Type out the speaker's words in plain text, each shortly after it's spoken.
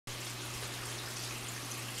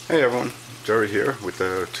Hey everyone, Jerry here with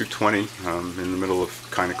the 220. In the middle of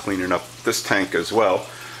kind of cleaning up this tank as well.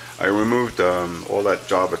 I removed all that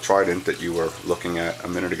Java Trident that you were looking at a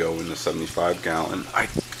minute ago in the 75 gallon. I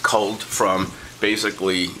culled from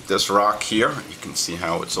basically this rock here. You can see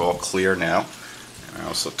how it's all clear now. And I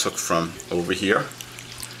also took from over here.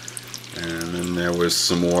 And then there was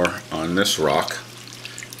some more on this rock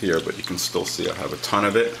here, but you can still see I have a ton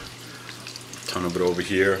of it. A ton of it over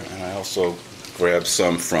here. And I also grab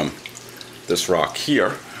some from this rock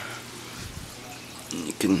here.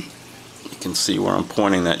 You can see where I'm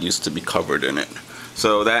pointing that used to be covered in it.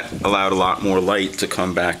 So that allowed a lot more light to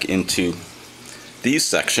come back into these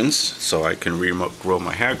sections so I can regrow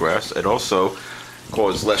my hairgrass. It also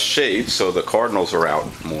caused less shade, so the cardinals are out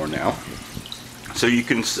more now. So you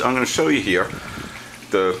can, I'm going to show you here,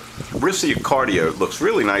 the Brachycardia looks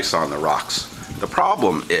really nice on the rocks. The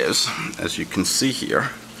problem is, as you can see here,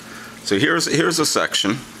 so here's a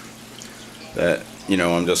section that, you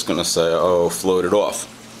know, I'm just going to say, oh, float it off.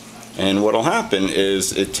 And what'll happen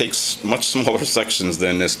is it takes much smaller sections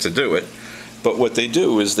than this to do it. But what they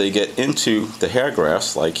do is they get into the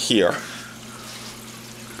hairgrass, like here.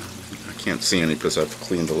 I can't see any because I've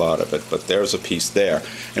cleaned a lot of it, but there's a piece there.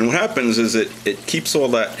 And what happens is it keeps all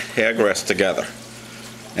that hairgrass together.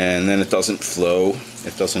 And then it doesn't flow.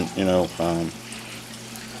 It doesn't, you know,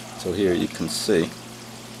 so here you can see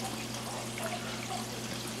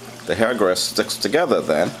the hairgrass sticks together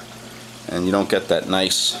then, and you don't get that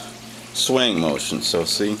nice swaying motion. So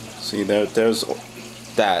see there's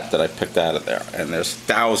that I picked out of there, and there's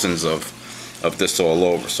thousands of this all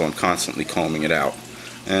over, so I'm constantly combing it out,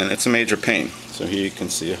 and it's a major pain. So here you can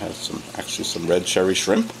see I have actually some red cherry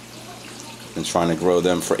shrimp. I've been trying to grow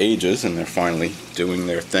them for ages, and they're finally doing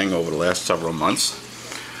their thing over the last several months.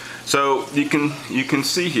 So you can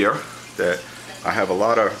see here that I have a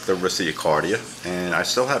lot of the Brachycardia, and I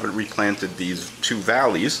still haven't replanted these two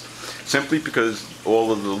valleys simply because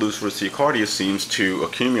all of the loose Brachycardia seems to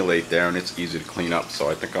accumulate there, and it's easy to clean up. So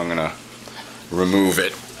I think I'm gonna remove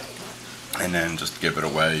it and then just give it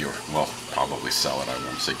away, or well, probably sell it. I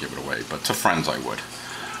won't say give it away, but to friends I would.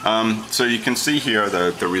 So you can see here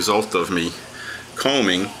the result of me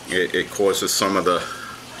combing. It causes some of the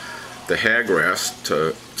hairgrass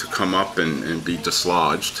to come up and be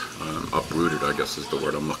dislodged, uprooted, I guess is the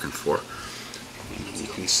word I'm looking for. You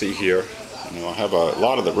can see here, you know, I have a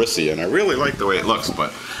lot of the Brachy, and I really like the way it looks,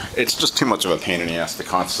 but it's just too much of a pain in the ass to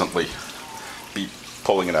constantly be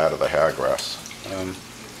pulling it out of the hairgrass.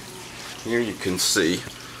 Here you can see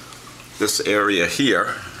this area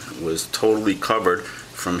here was totally covered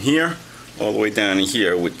from here all the way down to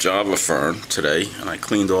here with Java fern today, and I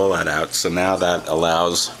cleaned all that out. So now that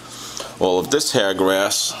allows all of this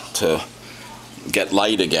hairgrass to get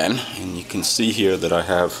light again, and you can see here that I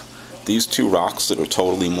have these two rocks that are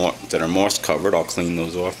totally moss covered. I'll clean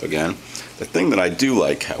those off again. The thing that I do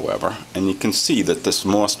like, however, and you can see that this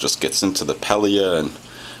moss just gets into the pellia, and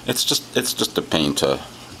it's just a pain to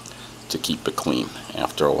keep it clean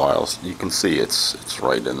after a while. You can see it's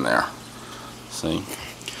right in there. See?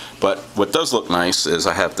 But what does look nice is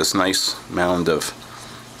I have this nice mound of,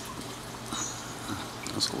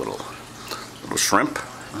 there's a little shrimp,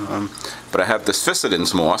 but I have this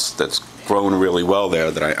Physidens moss that's grown really well there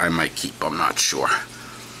that I might keep. I'm not sure,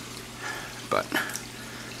 but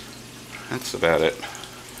that's about it.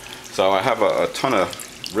 So I have a ton of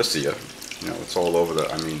Riccia. You know, it's all over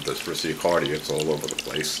this Brachycardia, it's all over the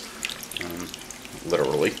place,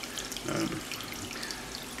 literally. And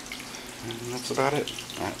that's about it.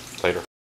 All right.